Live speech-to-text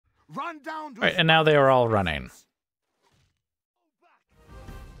Run down to Right, and now they are all running.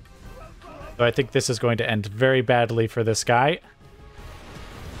 So I think this is going to end very badly for this guy.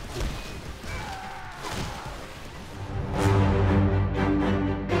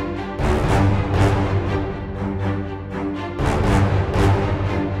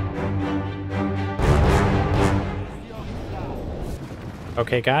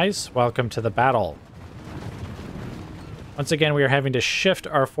 Okay, guys, welcome to the battle. Once again, we are having to shift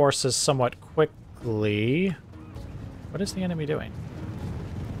our forces somewhat quickly. What is the enemy doing?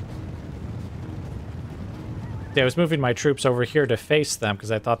 Yeah, I was moving my troops over here to face them because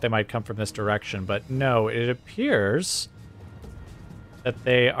I thought they might come from this direction, but no, it appears that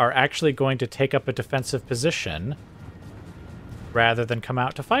they are actually going to take up a defensive position rather than come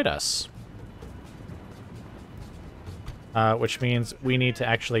out to fight us. Which means we need to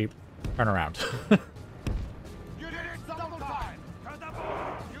actually turn around.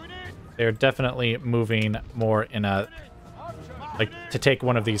 They're definitely moving more in a... like, to take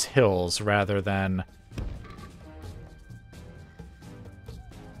one of these hills rather than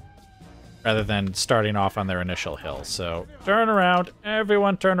starting off on their initial hill. So, turn around.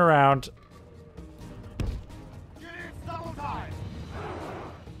 Everyone turn around.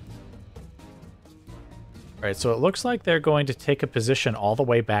 Alright, so it looks like they're going to take a position all the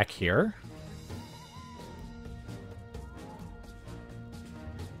way back here.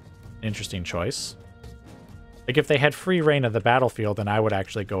 Interesting choice. Like, if they had free reign of the battlefield, then I would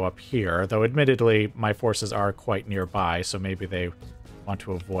actually go up here. Though, admittedly, my forces are quite nearby, so maybe they want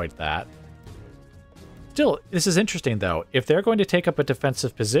to avoid that. Still, this is interesting, though. If they're going to take up a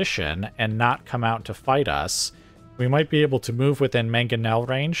defensive position and not come out to fight us, we might be able to move within mangonel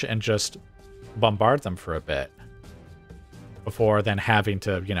range and just bombard them for a bit before then having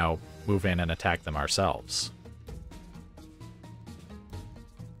to, you know, move in and attack them ourselves.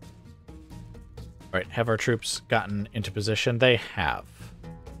 All right, have our troops gotten into position? They have.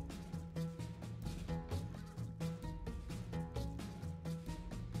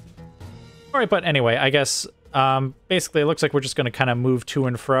 All right, but anyway, I guess basically it looks like we're just going to kind of move to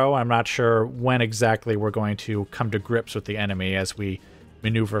and fro. I'm not sure when exactly we're going to come to grips with the enemy as we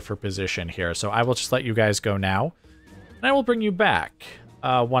maneuver for position here. So I will just let you guys go now, and I will bring you back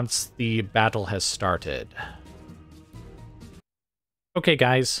once the battle has started. Okay,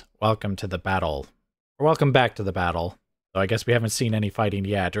 guys, welcome to the battle. Or welcome back to the battle. So I guess we haven't seen any fighting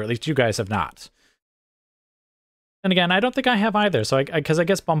yet, or at least you guys have not. And again, I don't think I have either, so because I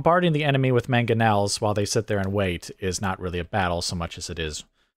guess bombarding the enemy with mangonels while they sit there and wait is not really a battle so much as it is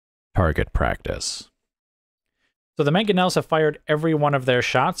target practice. So the mangonels have fired every one of their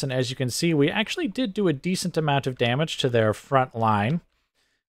shots, and as you can see, we actually did do a decent amount of damage to their front line,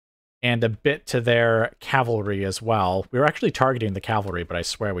 and a bit to their cavalry as well. We were actually targeting the cavalry, but I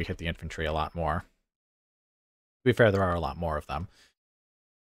swear we hit the infantry a lot more. To be fair, there are a lot more of them.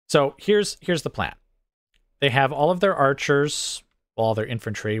 So here's the plan. They have all of their archers, all their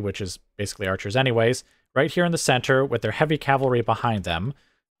infantry, which is basically archers anyways, right here in the center with their heavy cavalry behind them.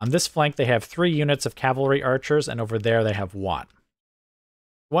 On this flank, they have 3 units of cavalry archers, and over there they have 1.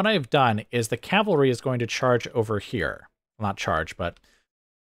 What I've done is the cavalry is going to charge over here. Well, not charge, but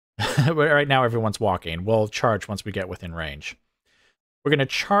right now everyone's walking. We'll charge once we get within range. We're going to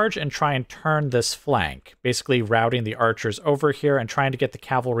charge and try and turn this flank, basically routing the archers over here and trying to get the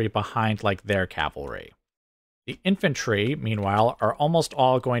cavalry behind like their cavalry. The infantry, meanwhile, are almost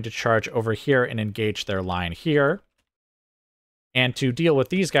all going to charge over here and engage their line here. And to deal with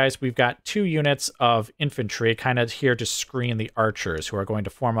these guys, we've got 2 units of infantry kind of here to screen the archers, who are going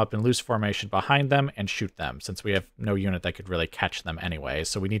to form up in loose formation behind them and shoot them, since we have no unit that could really catch them anyway,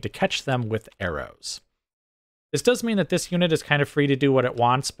 so we need to catch them with arrows. This does mean that this unit is kind of free to do what it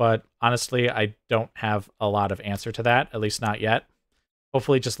wants, but honestly, I don't have a lot of answer to that, at least not yet.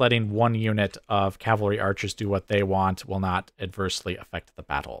 Hopefully just letting 1 unit of cavalry archers do what they want will not adversely affect the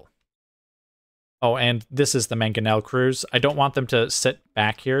battle. Oh, and this is the mangonel crews. I don't want them to sit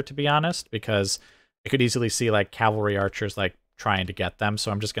back here, to be honest, because I could easily see like cavalry archers like trying to get them,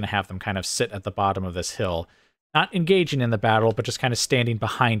 so I'm just going to have them kind of sit at the bottom of this hill, not engaging in the battle, but just kind of standing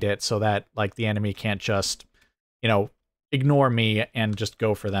behind it so that like the enemy can't just, you know, ignore me and just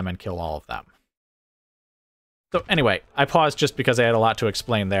go for them and kill all of them. So anyway, I paused just because I had a lot to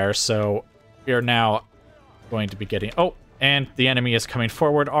explain there, so we are now going to be getting... Oh, and the enemy is coming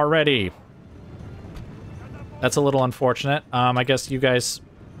forward already. That's a little unfortunate. I guess you guys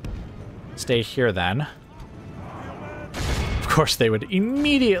stay here then. Of course, they would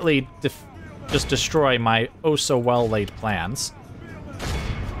immediately just destroy my oh-so-well-laid plans.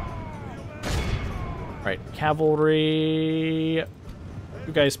 Right, cavalry...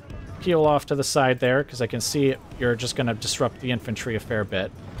 You guys peel off to the side there, because I can see you're just going to disrupt the infantry a fair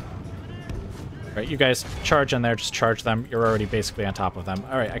bit. All right, you guys charge in there. Just charge them. You're already basically on top of them.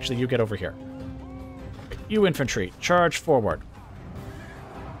 All right, actually, you get over here. Right, you infantry, charge forward.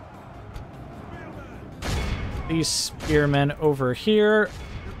 These spearmen over here.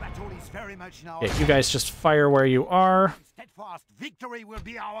 Okay, you guys just fire where you are. Victory will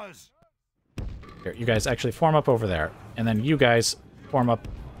be ours. Here, you guys actually form up over there. And then you guys form up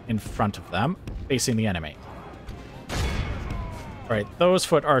in front of them, facing the enemy. All right, those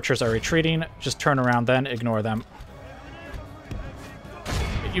foot archers are retreating. Just turn around then, ignore them.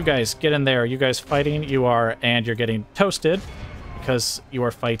 You guys, get in there. You guys fighting. You are, and you're getting toasted because you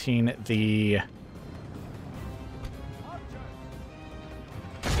are fighting the...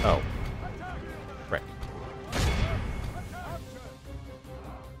 Oh. Frick.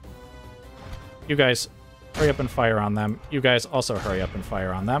 You guys, hurry up and fire on them. You guys also hurry up and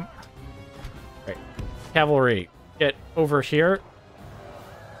fire on them. Right. Cavalry, get over here.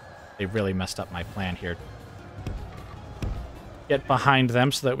 They really messed up my plan here. Get behind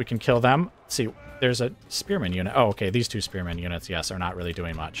them so that we can kill them. Let's see, there's a spearman unit. Oh, okay, these two spearman units, yes, are not really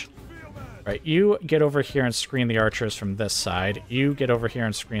doing much. Right, you get over here and screen the archers from this side. You get over here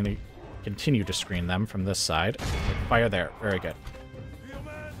and screen the... Continue to screen them from this side. Fire there. Very good.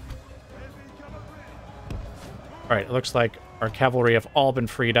 Alright, it looks like our cavalry have all been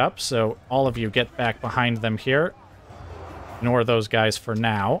freed up, so all of you get back behind them here. Ignore those guys for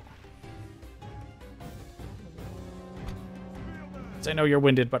now. I know you're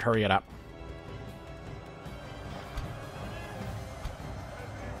winded, but hurry it up.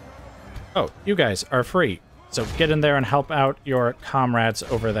 Oh, you guys are free. So get in there and help out your comrades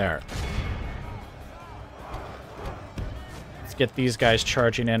over there. Let's get these guys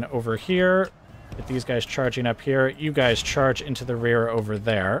charging in over here. Get these guys charging up here. You guys charge into the rear over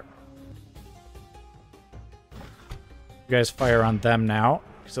there. You guys fire on them now,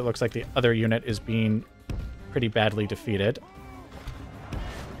 because it looks like the other unit is being pretty badly defeated.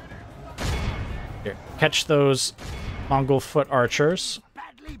 Here, catch those Mongol foot archers.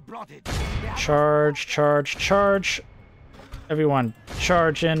 Charge, charge, charge. Everyone,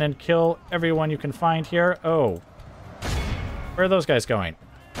 charge in and kill everyone you can find here. Oh. Where are those guys going?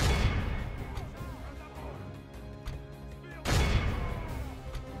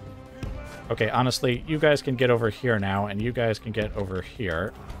 Okay, honestly, you guys can get over here now, and you guys can get over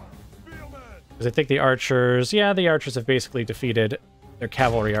here. Because I think the archers... Yeah, the archers have basically defeated their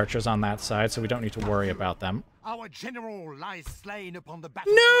cavalry archers on that side, so we don't need to worry about them. Our general lies slain upon the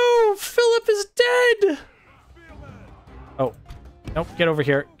battle. No! Philip is dead! Oh. Nope, get over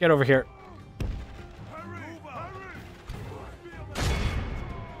here. Get over here.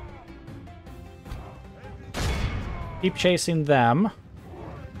 Keep chasing them.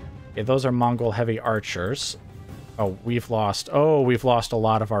 Okay, those are Mongol heavy archers. Oh, we've lost a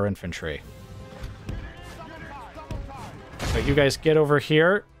lot of our infantry. Right, you guys get over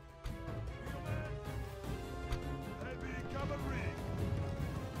here.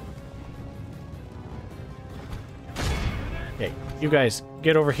 Okay, you guys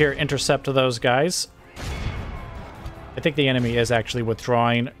get over here, intercept those guys. I think the enemy is actually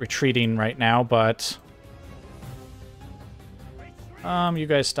withdrawing, retreating right now, but... you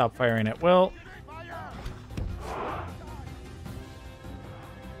guys stop firing at will.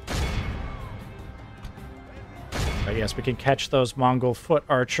 Right, yes, we can catch those Mongol foot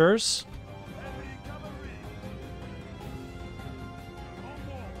archers.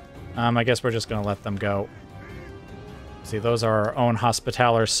 I guess we're just going to let them go. See, those are our own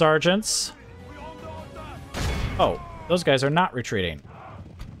Hospitaller sergeants. Oh, those guys are not retreating.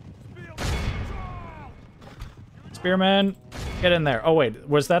 Spearmen, get in there. Oh, wait,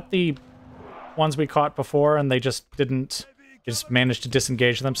 was that the ones we caught before and they just didn't... just managed to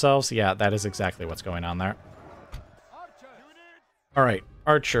disengage themselves? Yeah, that is exactly what's going on there. All right,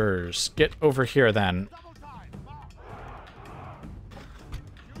 archers, get over here then.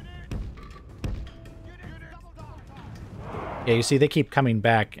 Yeah, you see, they keep coming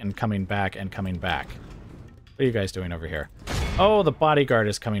back and coming back and coming back. What are you guys doing over here? Oh, the bodyguard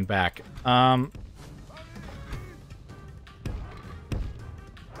is coming back.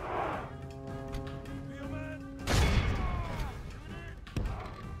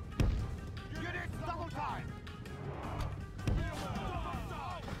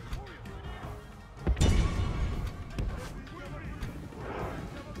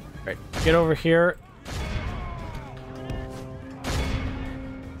 Right, get over here.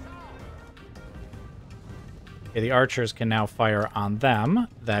 Okay, the archers can now fire on them.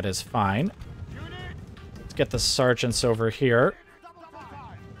 That is fine. Let's get the sergeants over here.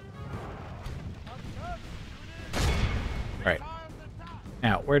 Right.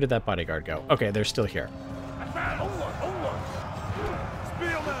 Now, where did that bodyguard go? Okay, they're still here.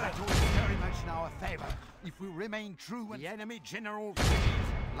 Very much in our favor if we remain true and the enemy general flees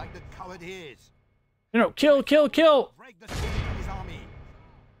like the coward he is. No, kill, kill, kill! Break the spirit of his army.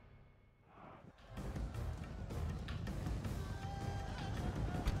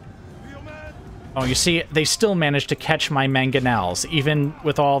 Oh, you see, they still managed to catch my mangonels, even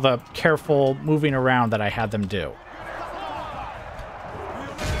with all the careful moving around that I had them do.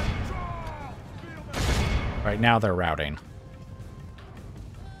 Right now they're routing.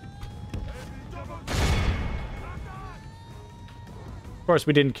 Of course,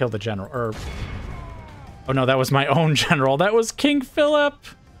 we didn't kill the general, or... Oh no, that was my own general. That was King Philip!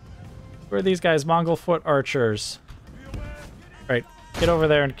 Who are these guys? Mongol foot archers. Right, get over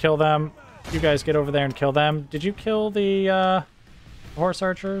there and kill them. You guys get over there and kill them. Did you kill the horse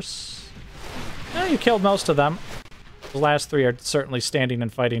archers? No, you killed most of them. The last three are certainly standing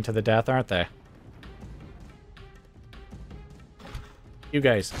and fighting to the death, aren't they? You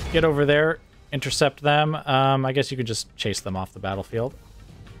guys, get over there, intercept them. I guess you can just chase them off the battlefield.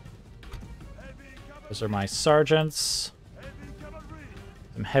 Those are my sergeants.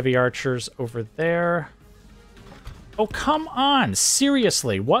 Some heavy archers over there. Oh, come on!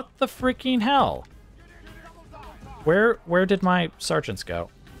 Seriously, what the freaking hell? Where did my sergeants go?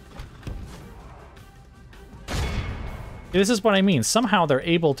 This is what I mean. Somehow they're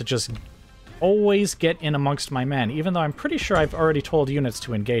able to just always get in amongst my men, even though I'm pretty sure I've already told units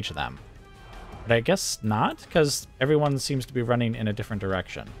to engage them. But I guess not, because everyone seems to be running in a different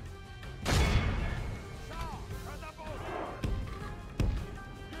direction.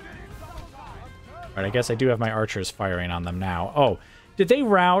 Right, I guess I do have my archers firing on them now. Oh, did they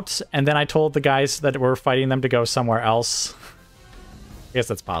rout, and then I told the guys that were fighting them to go somewhere else? I guess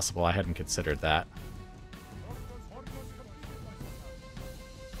that's possible. I hadn't considered that.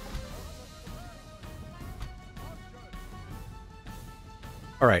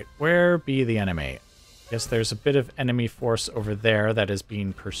 Alright, where be the enemy? Guess there's a bit of enemy force over there that is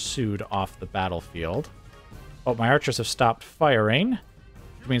being pursued off the battlefield. Oh, my archers have stopped firing,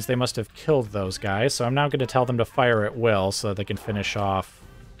 which means they must have killed those guys, so I'm now going to tell them to fire at will so that they can finish off...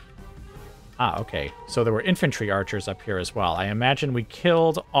 Ah, okay. So there were infantry archers up here as well. I imagine we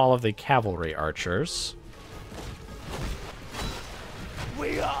killed all of the cavalry archers.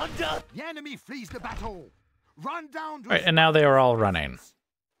 We are under. The enemy flees the battle. Run down to Right, and now they are all running.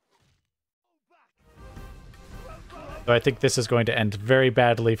 So I think this is going to end very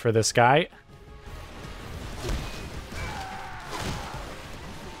badly for this guy.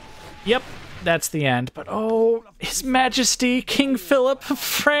 Yep, that's the end. But oh, His Majesty, King Philip of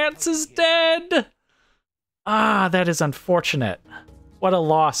France is dead! Ah, that is unfortunate. What a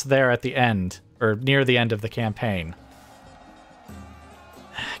loss there at the end, or near the end of the campaign.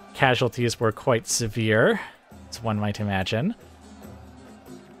 Casualties were quite severe, as one might imagine.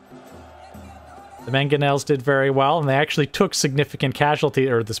 The mangonels did very well, and they actually took significant casualties,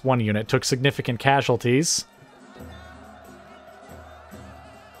 or this one unit took significant casualties.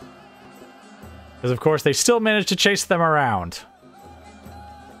 Because, of course, they still managed to chase them around.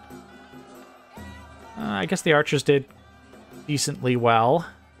 I guess the archers did decently well.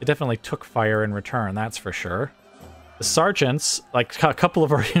 They definitely took fire in return, that's for sure. The sergeants, like, a couple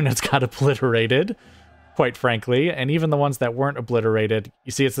of our units got obliterated, quite frankly, and even the ones that weren't obliterated,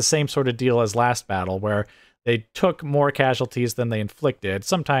 you see, it's the same sort of deal as last battle, where they took more casualties than they inflicted.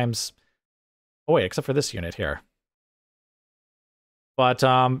 Sometimes... Oh, wait, except for this unit here. But,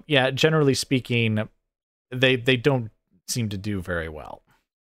 yeah, generally speaking, they don't seem to do very well.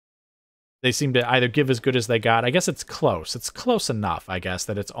 They seem to either give as good as they got. I guess it's close. It's close enough, I guess,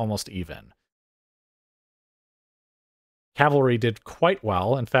 that it's almost even. Cavalry did quite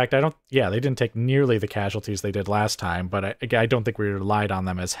well. In fact, they didn't take nearly the casualties they did last time, but I don't think we relied on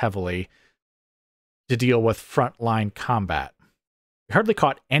them as heavily to deal with frontline combat. We hardly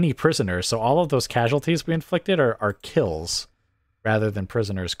caught any prisoners, so all of those casualties we inflicted are kills rather than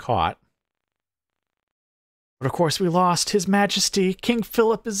prisoners caught. But of course we lost. His Majesty, King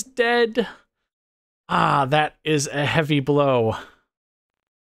Philip is dead. Ah, that is a heavy blow.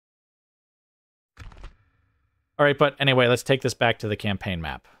 Alright, but anyway, let's take this back to the campaign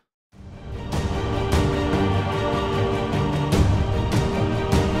map.